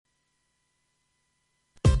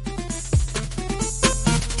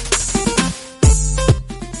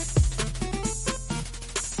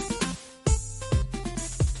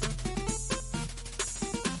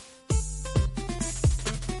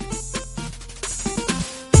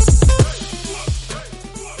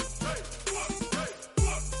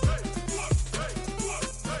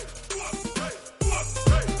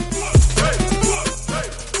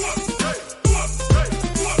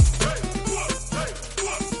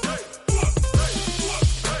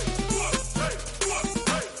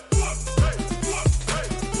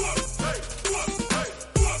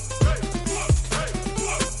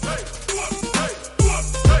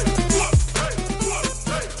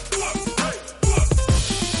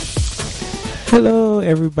Hello,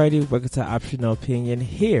 everybody. Welcome to Optional Opinion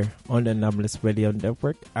here on the Anomalous Radio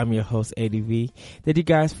Network. I'm your host, ADV. Thank you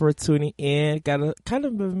guys for tuning in. Got a kind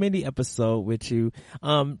of a mini episode with you.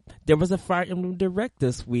 There was a Fire Emblem Direct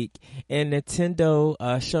this week, and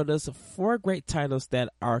Nintendo showed us 4 great titles that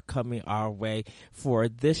are coming our way for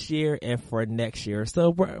this year and for next year.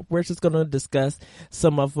 So we're just going to discuss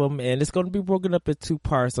some of them, and it's going to be broken up in 2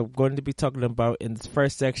 parts. I'm going to be talking about in this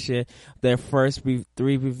first section their first 3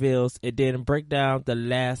 reveals, and then break down the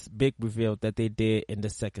last big reveal that they did in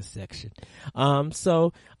the second section.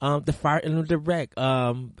 The Fire Emblem Direct,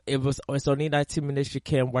 it's only 19 minutes. You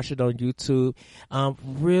can watch it on YouTube.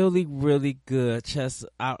 Really good.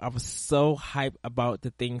 I was so hyped about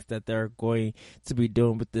the things that they're going to be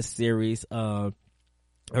doing with this series.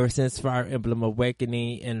 Ever since Fire Emblem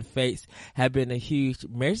Awakening and Fates have been a huge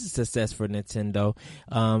major success for Nintendo,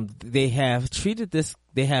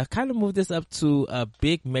 they have kind of moved this up to a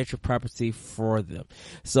big major property for them.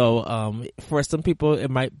 So, for some people, it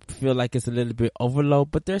might feel like it's a little bit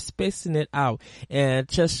overload, but they're spacing it out and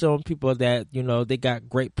just showing people that, they got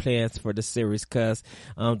great plans for the series because,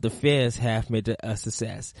 the fans have made it a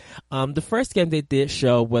success. The first game they did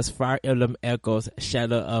show was Fire Emblem Echoes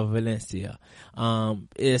Shadow of Valencia.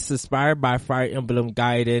 It's inspired by Fire Emblem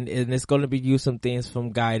Gaiden, and it's going to be using things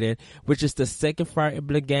from Gaiden, which is the second Fire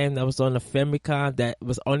Emblem game that was on the Famicom that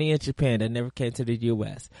was only in Japan, that never came to the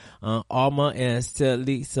US. Alma and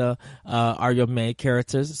Celisa are your main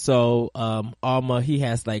characters. So Alma, he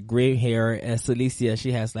has like green hair, and Celicia,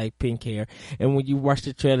 she has like pink hair. And when you watch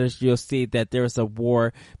the trailers, you'll see that there's a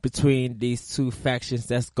war between these 2 factions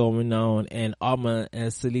that's going on, and Alma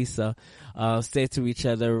and Celisa say to each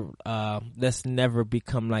other, let's never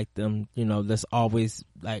become like them, let's always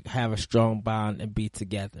like have a strong bond and be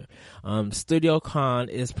together. Studio Khan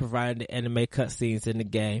is providing the anime cutscenes in the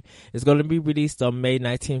game. It's going to be released on May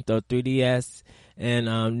 19th on 3DS and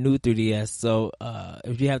new 3DS. So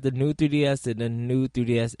if you have the new 3DS and the new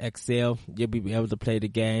 3DS XL, you'll be able to play the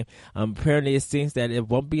game. Apparently it seems that it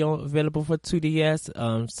won't be available for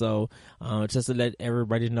 2DS. So just to let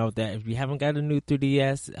everybody know that if you haven't got a new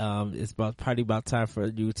 3DS, it's probably about time for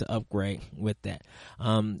you to upgrade with that.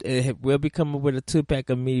 It will be coming with a 2-pack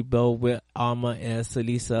amiibo with Alma and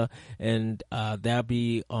Celisa, and that'll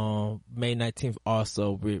be on May 19th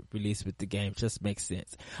also released with the game. Just makes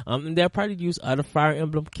sense. And they'll probably use other Fire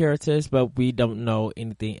Emblem characters, but we don't know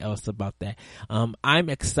anything else about that. I'm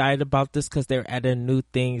excited about this because they're adding new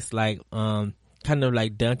things like kind of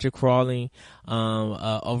like dungeon crawling,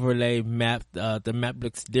 overlay map. The map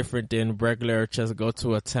looks different than regular. Just go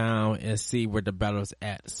to a town and see where the battle's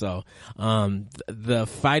at. So, the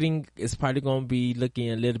fighting is probably going to be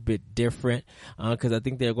looking a little bit different, cause I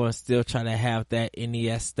think they're going to still try to have that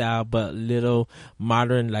NES style, but little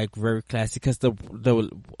modern, like very classic. Cause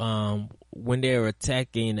when they were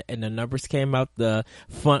attacking and the numbers came out, the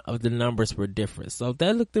font of the numbers were different. So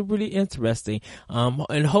that looked really interesting.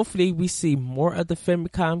 And hopefully we see more of the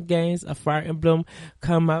Famicom games of Fire Emblem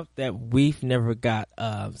come out that we've never got.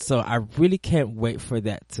 So I really can't wait for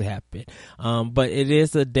that to happen. But it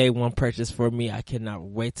is a day 1 purchase for me. I cannot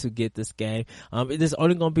wait to get this game. It is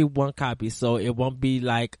only going to be 1 copy, so it won't be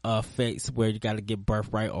like Fates where you got to get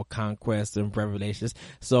Birthright or Conquest and Revelations.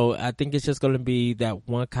 So I think it's just going to be that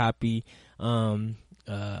 1 copy.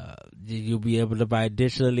 You'll be able to buy it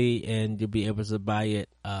digitally, and you'll be able to buy it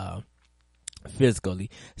physically.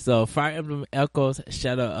 So Fire Emblem Echoes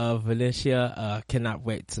Shadow of Valencia, cannot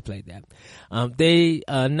wait to play that. They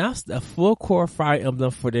announced a full core Fire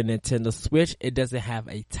Emblem for the Nintendo Switch. It doesn't have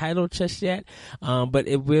a title just yet, but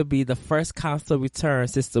it will be the first console return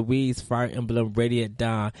since the Wii's Fire Emblem Radiant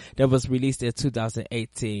Dawn that was released in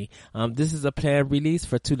 2018. This is a planned release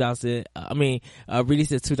for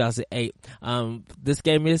released in 2008. This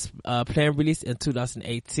game is planned release in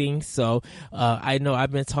 2018. So I know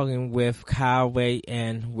I've been talking with Kyle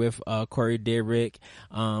and with Corey Derrick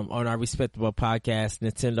on our respectable podcast,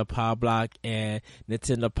 Nintendo Power Block and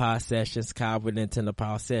Nintendo Power Sessions. Kyle with Nintendo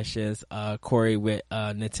Power Sessions, Corey with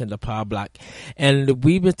Nintendo Power Block, and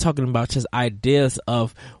we've been talking about just ideas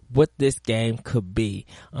of what this game could be.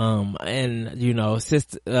 And since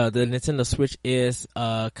the Nintendo Switch is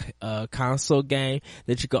a console game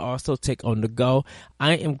that you can also take on the go,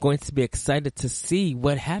 I am going to be excited to see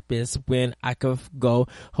what happens when I can go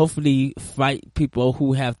hopefully fight people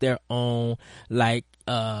who have their own like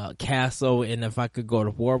castle, and if I could go to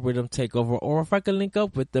war with them, take over, or if I could link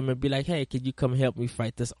up with them and be like, hey, can you come help me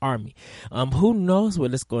fight this army? Who knows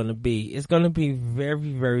what it's going to be. It's going to be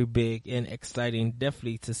very, very big and exciting,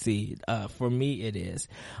 definitely, to see. For me it is.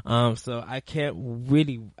 So I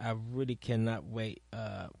really cannot wait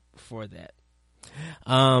for that.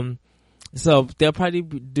 So they'll probably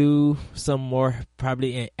do some more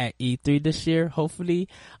probably at E3 this year. Hopefully,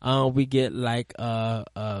 we get like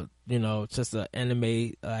just an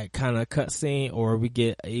anime like kind of cutscene, or we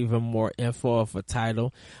get even more info of a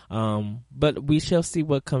title. But we shall see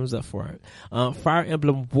what comes up for it. Fire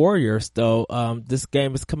Emblem Warriors, though, this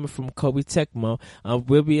game is coming from Koei Tecmo.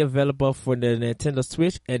 Will be available for the Nintendo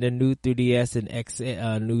Switch and the new 3DS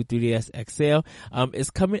and new 3DS XL. It's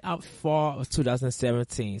coming out fall of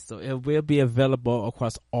 2017, so it will be available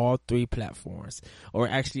across all 3 platforms, or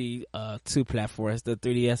actually 2 platforms: the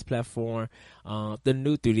 3DS platform, the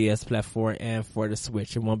new 3DS platform, and for the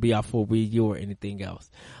Switch. It won't be out for Wii U or anything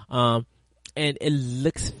else. And it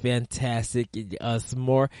looks fantastic. It's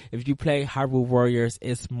more, if you play Hyrule Warriors,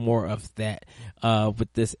 it's more of that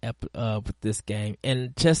with this game,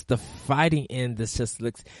 and just the fighting in this just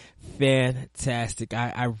looks fantastic.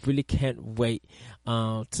 I really can't wait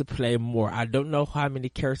to play more. I don't know how many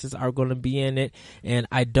characters are going to be in it, and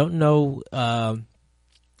I don't know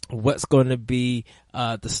what's going to be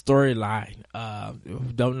the storyline.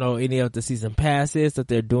 Don't know any of the season passes that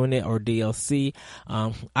they're doing it, or DLC.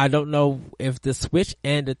 I don't know if the Switch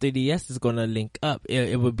and the 3DS is going to link up.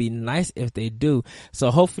 It would be nice if they do.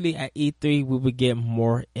 So hopefully at E3 we will get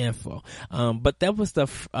more info. But that was the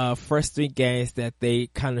first 3 games that they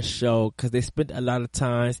kind of showed, because they spent a lot of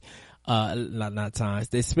times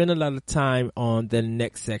they spend a lot of time on the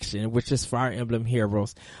next section, which is Fire Emblem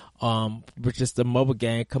Heroes, which is the mobile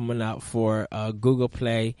game coming out for Google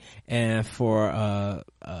Play and for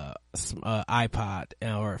iPod,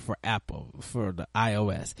 or for Apple, for the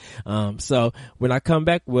iOS. So when I come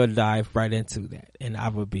back, we'll dive right into that, and I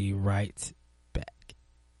will be right back.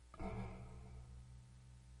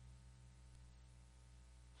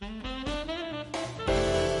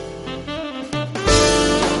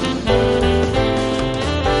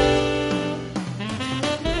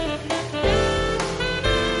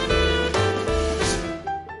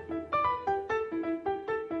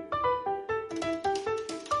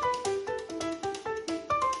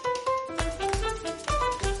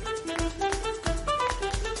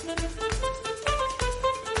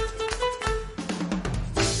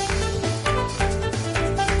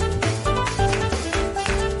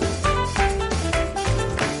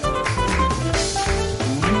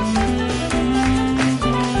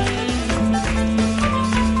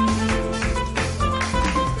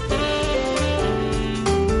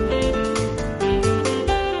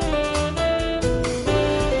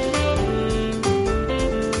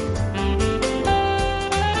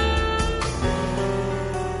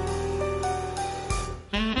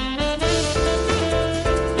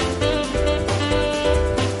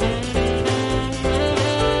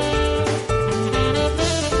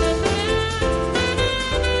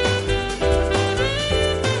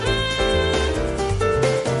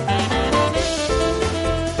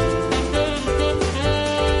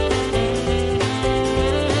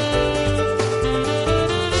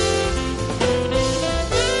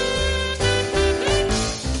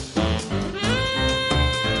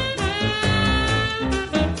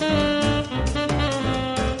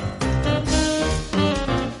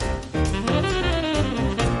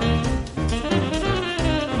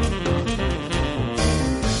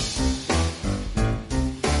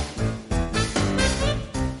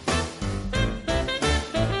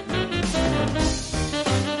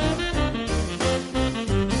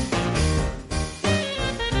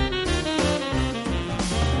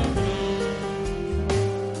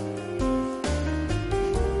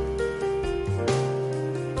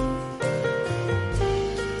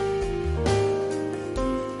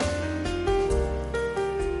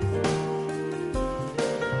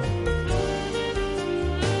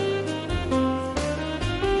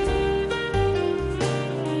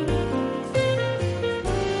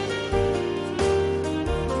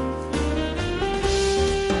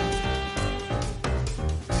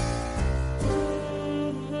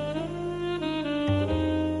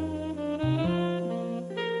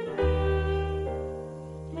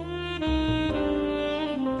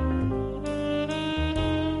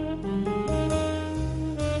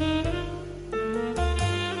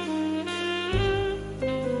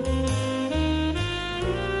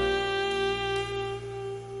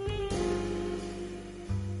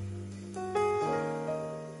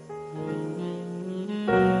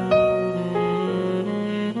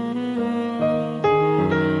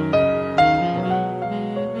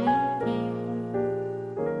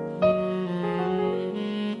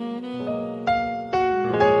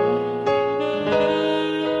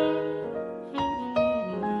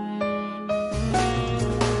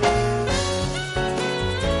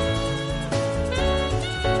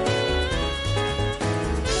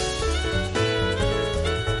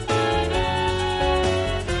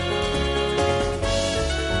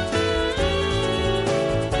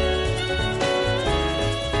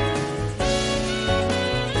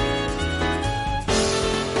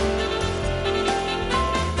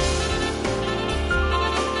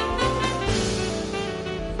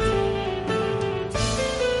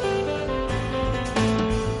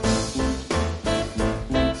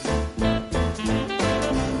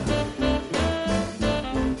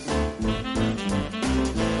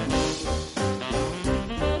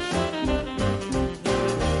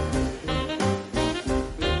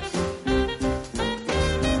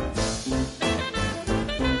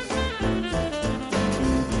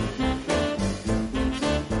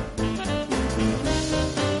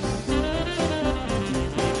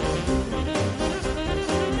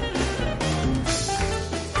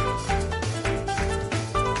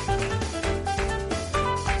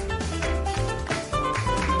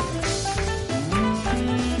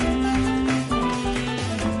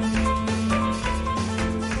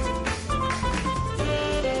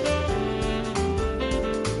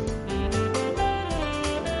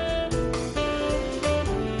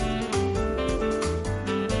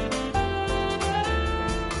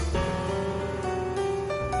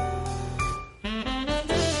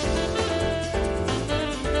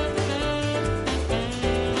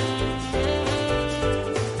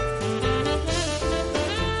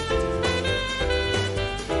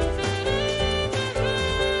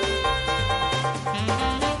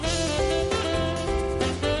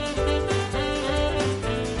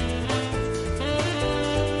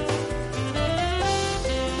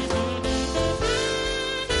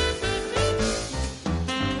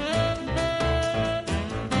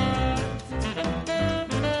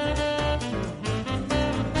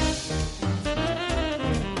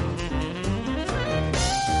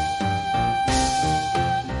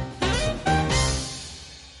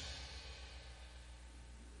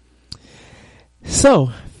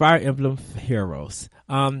 So, Fire Emblem Heroes.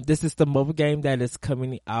 This is the mobile game that is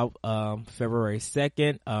coming out February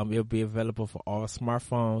 2nd. It'll be available for all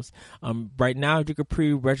smartphones. Right now, you can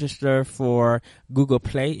pre-register for Google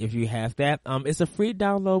Play if you have that. It's a free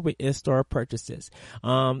download with in-store purchases.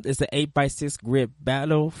 It's an 8x6 grid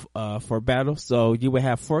battle for battle, so you will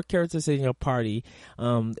have 4 characters in your party.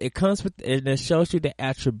 It comes with, and it shows you the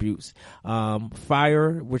attributes.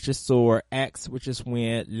 Fire, which is sword; axe, which is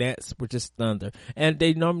wind; lance, which is thunder. And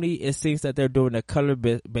they normally, it seems that they're doing a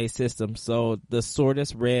color-based system. So the sword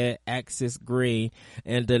is red, axe is green,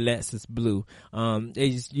 and the lance is blue.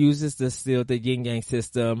 It uses the yin yang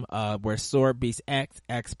system, where sword beats axe,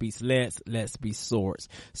 axe beats lance, lance beats swords.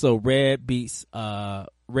 So red beats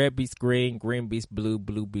green, green beats blue,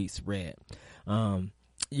 blue beats red.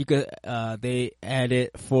 You could, they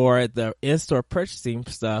added for the in-store purchasing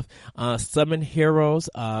stuff, summon heroes.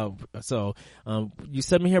 You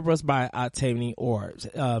summon heroes by obtaining orbs.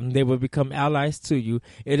 They will become allies to you.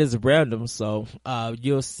 It is random, so,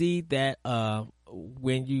 you'll see that,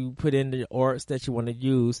 when you put in the orbs that you want to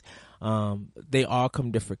use, they all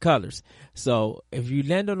come different colors. So if you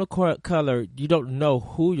land on a color, you don't know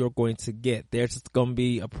who you're going to get. There's just going to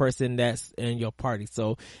be a person that's in your party.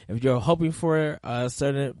 So if you're hoping for a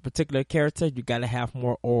certain particular character, you got to have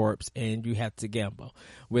more orbs, and you have to gamble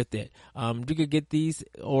with it. You could get these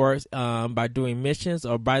orbs by doing missions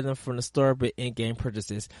or buy them from the store with in-game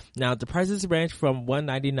purchases. Now the prices range from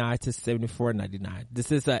 $199 to $74.99.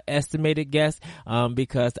 This is an estimated guess,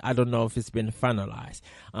 because I don't know if it's been finalized.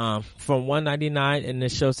 From $199, and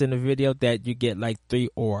it shows in the video that you get like 3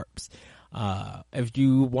 orbs. If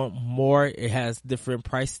you want more, it has different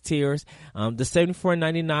price tiers. The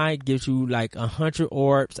 $74.99 gives you like 100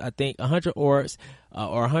 orbs. I think 100 orbs,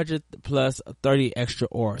 or 100 plus 30 extra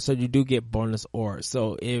orbs. So you do get bonus orbs.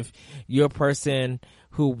 So if you're a person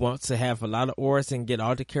who wants to have a lot of orbs and get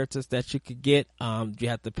all the characters that you could get, you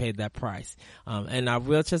have to pay that price. And I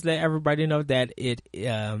will just let everybody know that it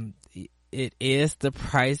is the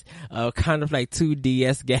price of kind of like 2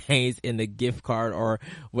 DS games in the gift card or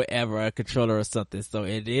whatever, a controller or something. So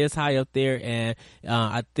it is high up there, and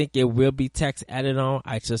I think it will be tax added on.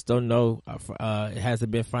 I just don't know. It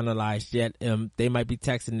hasn't been finalized yet. They might be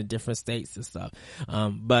taxed in the different states and stuff.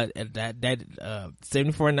 But that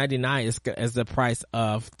 $74.99 is the price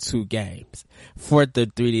of 2 games for the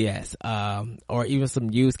 3DS, or even some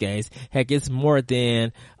used games. Heck, it's more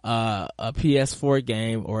than a PS4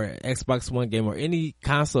 game or Xbox One game or any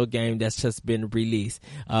console game that's just been released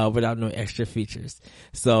without no extra features.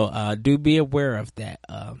 So do be aware of that.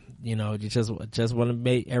 You just want to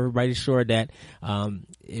make everybody sure that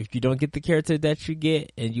if you don't get the character that you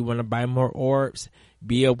get and you want to buy more orbs,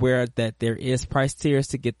 be aware that there is price tiers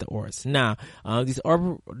to get the orbs. Now, these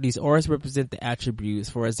orbs represent the attributes.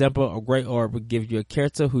 For example, a great orb would give you a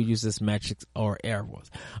character who uses magic or arrows.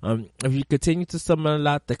 If you continue to summon a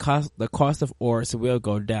lot, the cost of orbs will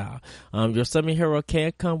go down. Your summon hero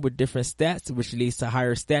can come with different stats, which leads to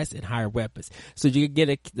higher stats and higher weapons. So you can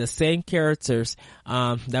get the same characters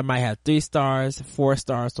that might have 3 stars, 4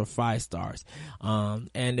 stars, or 5 stars.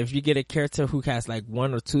 And if you get a character who has like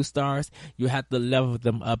 1 or 2 stars, you have to level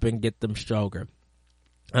them up and get them stronger.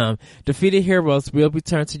 Defeated heroes will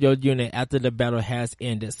return to your unit after the battle has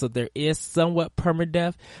ended. So there is somewhat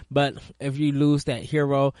permadeath, but if you lose that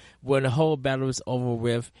hero when the whole battle is over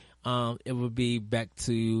with, it will be back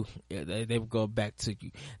to you. They will go back to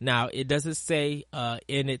you. Now, it doesn't say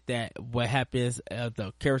in it that what happens,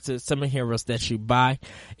 the characters, some heroes that you buy,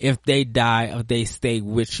 if they die, or they stay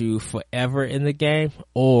with you forever in the game,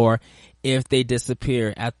 or if they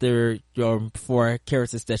disappear after your 4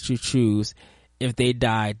 characters that you choose. If they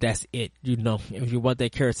die, that's it. If you want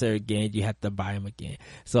that character again, you have to buy them again.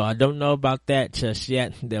 So I don't know about that just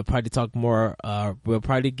yet. They'll probably talk more. We'll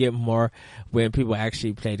probably get more when people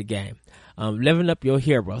actually play the game. Leveling up your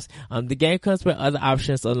heroes. The game comes with other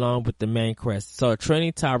options along with the main quest. So a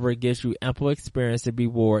training tower gives you ample experience and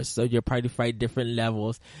rewards. So you'll probably fight different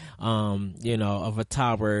levels, of a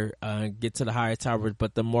tower, get to the higher towers.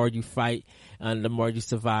 But the more you fight, the more you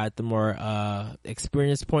survive, the more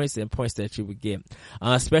experience points and points that you would get.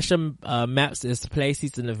 Special maps is play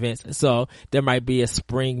season events. So there might be a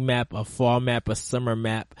spring map, a fall map, a summer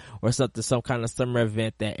map, or some kind of summer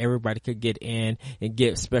event that everybody could get in and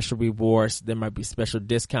get special rewards. There might be special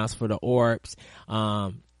discounts for the orbs.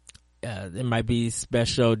 There might be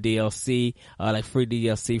special DLC, like free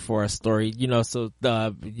DLC for a story, so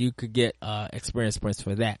you could get experience points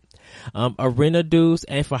for that. Arena dues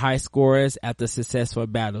and for high scorers after successful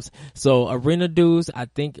battles. So arena dues, I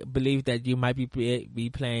believe that you might be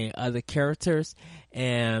playing other characters,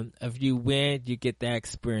 and if you win, you get that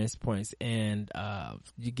experience points and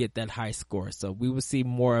you get that high score. So we will see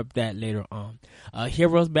more of that later on.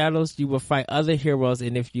 Heroes battles, you will fight other heroes,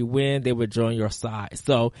 and if you win, they will join your side.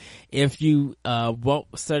 So if you want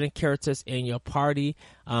certain characters in your party,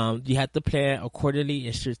 you have to plan accordingly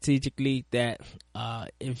and strategically that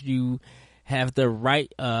if you have the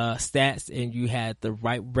right stats and you have the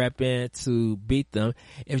right weapon to beat them,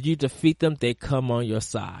 if you defeat them, they come on your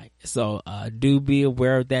side. So do be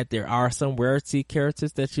aware of that. There are some rarity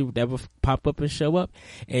characters that will pop up and show up,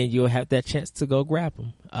 and you'll have that chance to go grab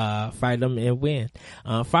them, fight them, and win.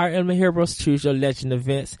 Fire Emblem Heroes Choose Your Legend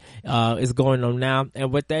events is going on now,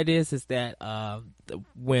 and what that is that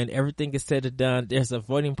when everything is said and done, there's a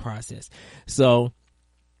voting process. So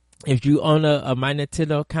if you own a My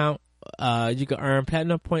Nintendo account, you can earn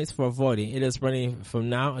platinum points for voting. It is running from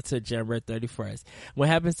now until January 31st. What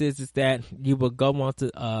happens is that you will go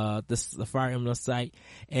onto the Fire Emblem site,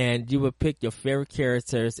 and you will pick your favorite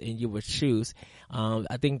characters, and you will choose.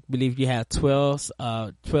 Believe you have 12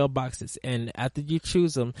 boxes, and after you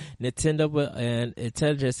choose them, Nintendo and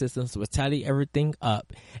intelligence systems will tally everything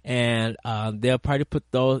up, and they'll probably put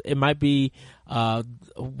those. It might be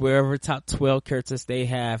wherever top 12 characters they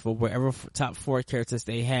have, or wherever top 4 characters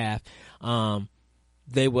they have,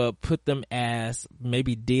 they will put them as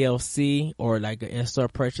maybe DLC or like an in-store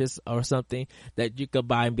purchase or something that you could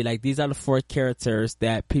buy and be like, these are the 4 characters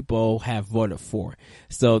that people have voted for.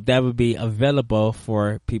 So that would be available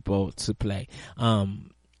for people to play.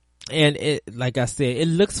 And it, like I said, it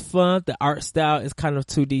looks fun. The art style is kind of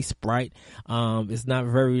 2D sprite. It's not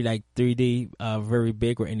very like 3D, very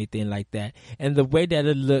big or anything like that. And the way that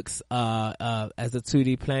it looks, as a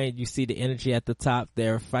 2D plane, you see the energy at the top.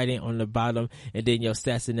 They're fighting on the bottom, and then your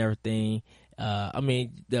stats and everything.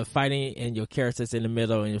 The fighting and your characters in the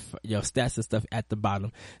middle, and your stats and stuff at the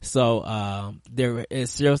bottom. So, it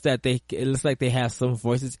shows that it looks like they have some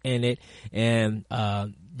voices in it, and,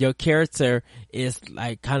 your character is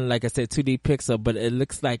kind of like I said, 2D pixel, but it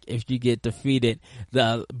looks like if you get defeated,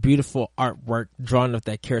 the beautiful artwork drawn of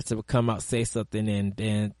that character will come out, say something, and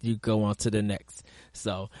then you go on to the next.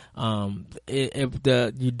 So,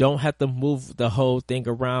 you don't have to move the whole thing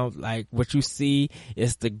around. Like what you see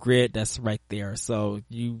is the grid that's right there. So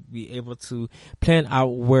you be able to plan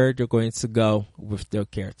out where you're going to go with their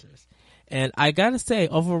characters. And I gotta say,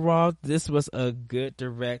 overall, this was a good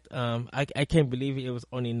direct. I can't believe it was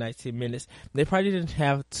only 19 minutes. They probably didn't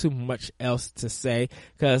have too much else to say,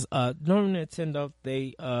 because normally Nintendo,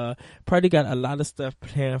 they probably got a lot of stuff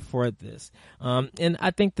planned for this. And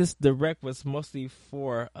I think this direct was mostly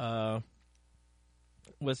for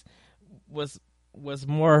was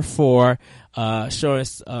more for showing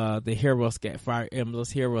the heroes, get Fire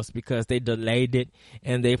Emblem's heroes, because they delayed it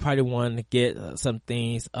and they probably wanted to get some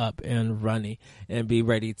things up and running and be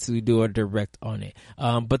ready to do a direct on it.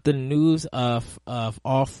 But the news of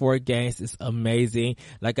all 4 games is amazing.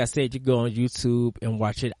 Like I said, you go on YouTube and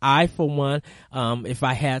watch it. I, for one, if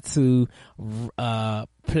I had to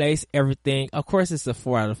place everything, of course it's a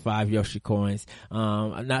 4 out of 5 Yoshi coins.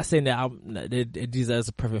 I'm not saying that it deserves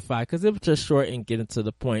a perfect 5, because it was just short and getting to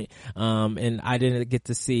the point. And I didn't get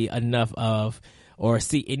to see enough of or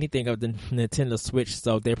see anything of the Nintendo Switch,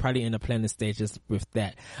 so they're probably in the planning stages with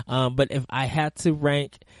that. But if I had to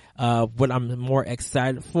rank what I'm more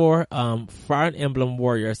excited for, Fire Emblem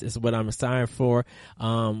Warriors is what I'm excited for.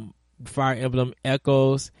 Fire Emblem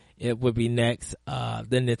Echoes, it would be next, the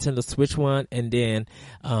Nintendo Switch one, and then,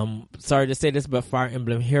 sorry to say this, but Fire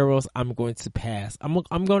Emblem Heroes, I'm going to pass. I'm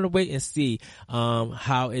going to wait and see,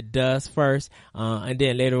 how it does first, and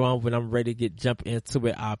then later on when I'm ready to jump into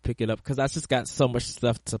it, I'll pick it up, cause I just got so much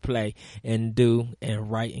stuff to play and do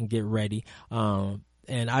and write and get ready. And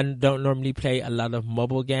I don't normally play a lot of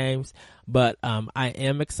mobile games, but, I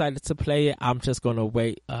am excited to play it. I'm just going to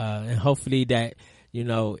wait, and hopefully that,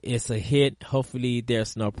 it's a hit. Hopefully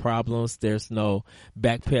there's no problems. There's no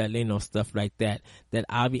backpedaling or stuff like that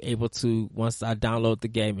I'll be able to, once I download the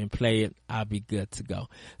game and play it, I'll be good to go.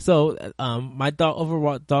 So, my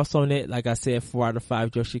overall thoughts on it, like I said, 4 out of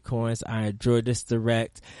 5 Yoshi coins. I enjoyed this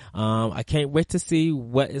direct. I can't wait to see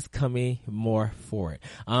what is coming more for it.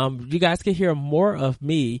 You guys can hear more of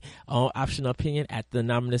me on Optional Opinion at the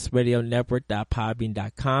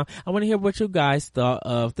AnomalyRadioNetwork.podbean.com. I want to hear what you guys thought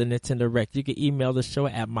of the Nintendo Direct. You can email the the show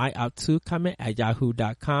at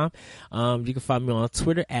myop2comment@yahoo.com. You can find me on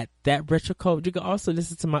Twitter at @ThatRetroCode. You can also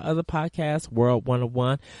listen to my other podcast, World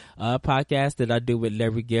 101, podcast that I do with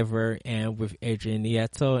Larry Giver and with Adrian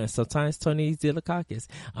Nieto and sometimes Tony Zilakakis.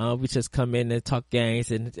 We just come in and talk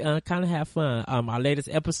games and kind of have fun. Our latest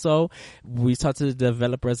episode, we talked to the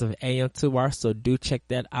developers of AM2R, so do check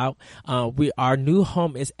that out. Our new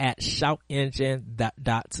home is at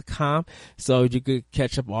shoutengine.com, so you could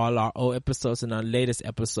catch up all our old episodes and our latest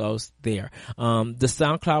episodes there. The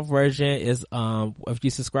SoundCloud version is, if you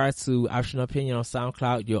subscribe to Optional Opinion on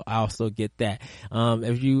SoundCloud, you'll also get that.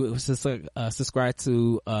 If you subscribe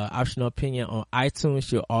to Optional Opinion on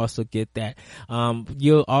iTunes, you'll also get that.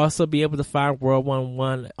 You'll also be able to find World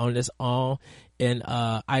 101 on its own in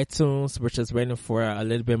iTunes. We're just waiting for a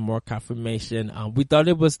little bit more confirmation. We thought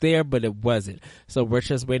it was there, but it wasn't, so we're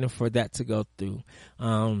just waiting for that to go through.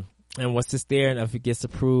 And once it's there and if it gets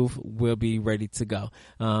approved, we'll be ready to go.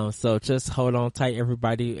 So just hold on tight,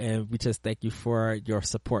 everybody, and we just thank you for your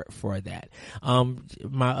support for that.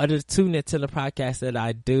 My other two Nintendo podcasts that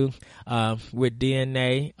I do, with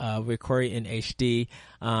DNA, with Corey in HD,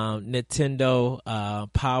 Nintendo,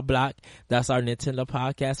 Power Block. That's our Nintendo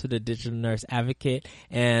podcast for the Digital Nerds Advocate.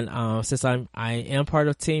 And, since I am part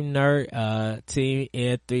of Team Nerd, Team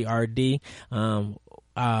N3RD,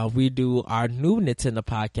 we do our new Nintendo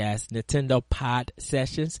podcast, Nintendo Pod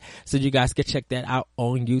Sessions. So you guys can check that out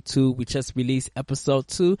on YouTube. We just released episode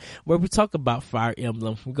 2 where we talk about Fire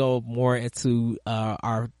Emblem. We go more into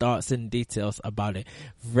our thoughts and details about it.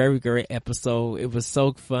 Very great episode. It was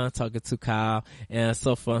so fun talking to Kyle and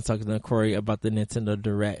so fun talking to Corey about the Nintendo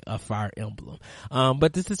Direct of Fire Emblem.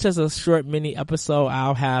 But this is just a short mini episode.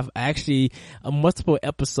 I'll have actually multiple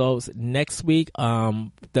episodes next week.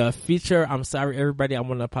 The feature, I'm sorry everybody, I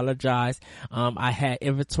want to apologize. I had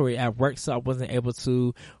inventory at work, so I wasn't able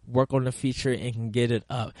to work on the feature and get it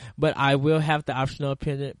up. But I will have the Optional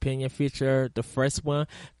Opinion feature, the first one,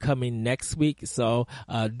 coming next week. So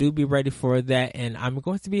do be ready for that. And I'm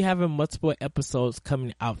going to be having multiple episodes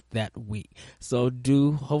coming out that week. So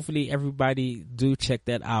hopefully everybody do check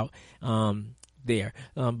that out. There.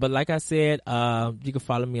 But like I said, you can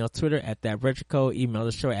follow me on Twitter at @ThatRetroCode, email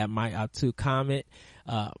the show at myop2comment,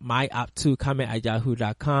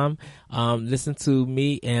 myop2comment@yahoo.com. Listen to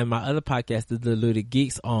me and my other podcast, The Deluded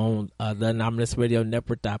Geeks, on the Anomalous Radio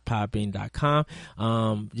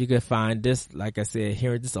Network.podbean.com. You can find this, like I said,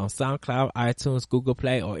 hearing this on SoundCloud, iTunes, Google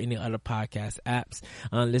Play, or any other podcast apps.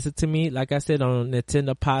 Listen to me, like I said, on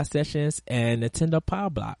Nintendo Pod Sessions and Nintendo Power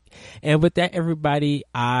Block. And with that, everybody,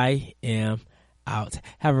 I am out.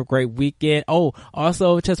 Have a great weekend. Oh,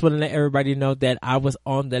 also just want to let everybody know that I was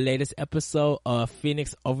on the latest episode of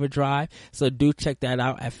Phoenix Overdrive, so do check that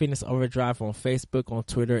out at Phoenix Overdrive on Facebook, on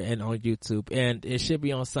Twitter, and on YouTube, and it should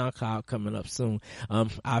be on SoundCloud coming up soon.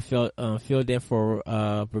 I filled in for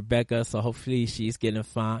Rebecca, so hopefully she's getting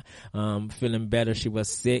fine, feeling better. She was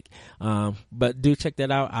sick, but do check that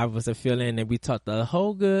out. I was a fill-in, and we talked a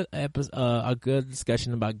whole good episode, a good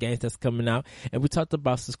discussion about games that's coming out, and we talked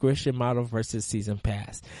about subscription model versus season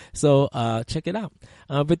pass. So check it out.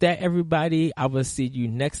 With that, everybody, I will see you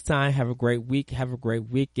next time. Have a great week, have a great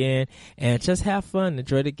weekend, and just have fun.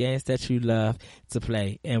 Enjoy the games that you love to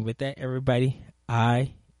play. And with that, everybody,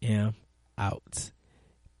 I am out.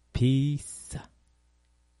 Peace.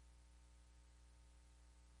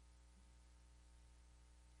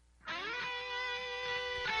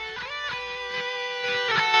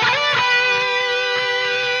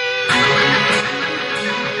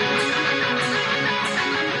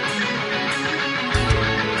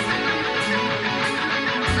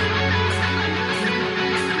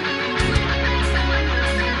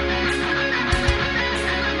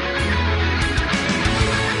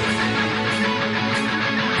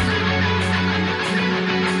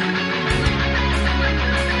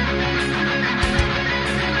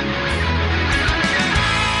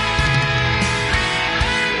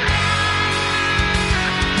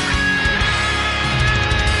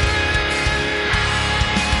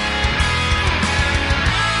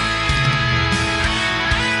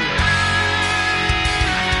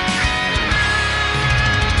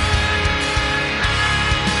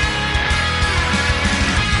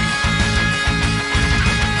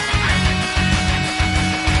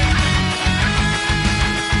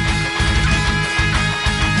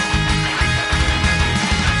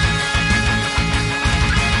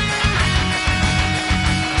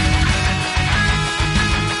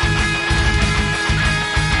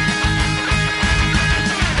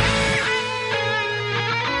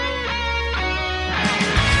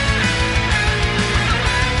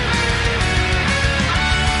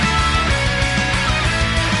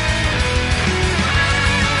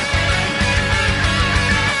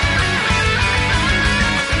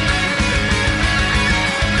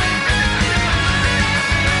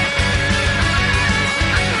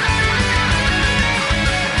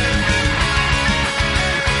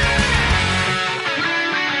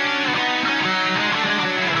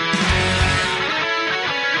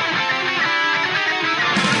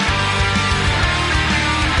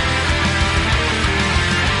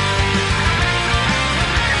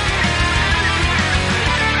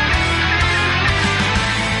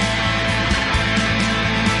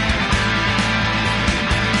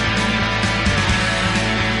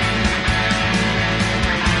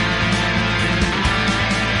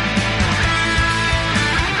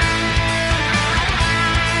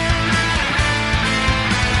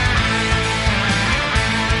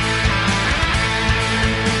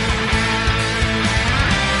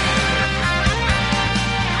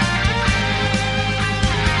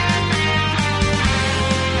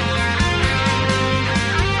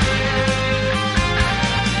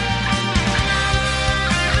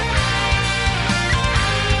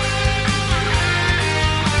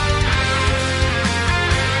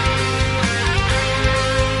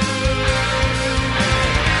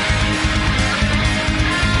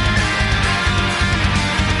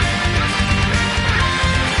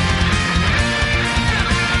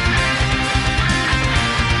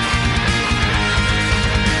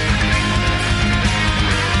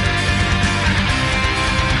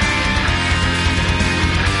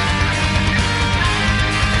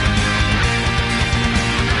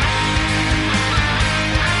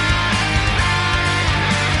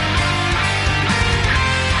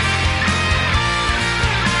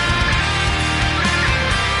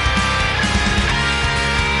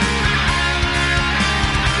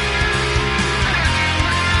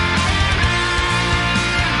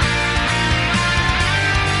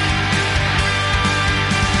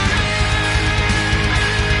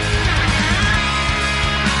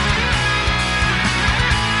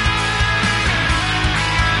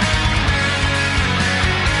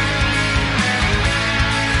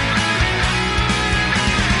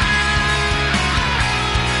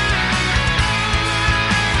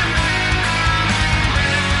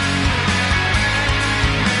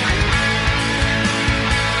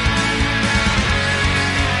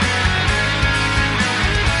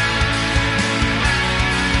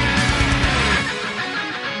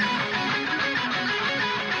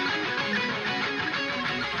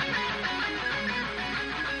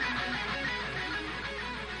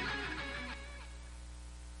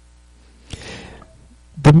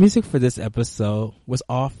 The music for this episode was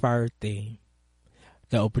all Fire theme.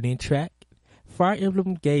 The opening track, Fire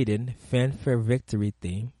Emblem Gaiden Fanfare Victory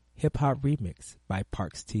theme, hip hop remix by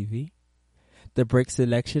Parks TV. The break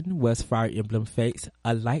selection was Fire Emblem Fates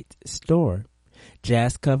A Light Storm.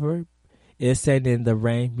 Jazz cover Insane in the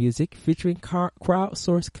Rain music featuring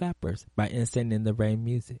crowdsourced clappers by Insane in the Rain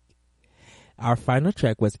music. Our final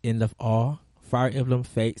track was End of All, Fire Emblem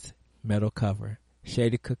Fates metal cover,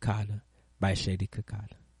 Shady Kakata by Shady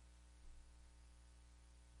Kakata.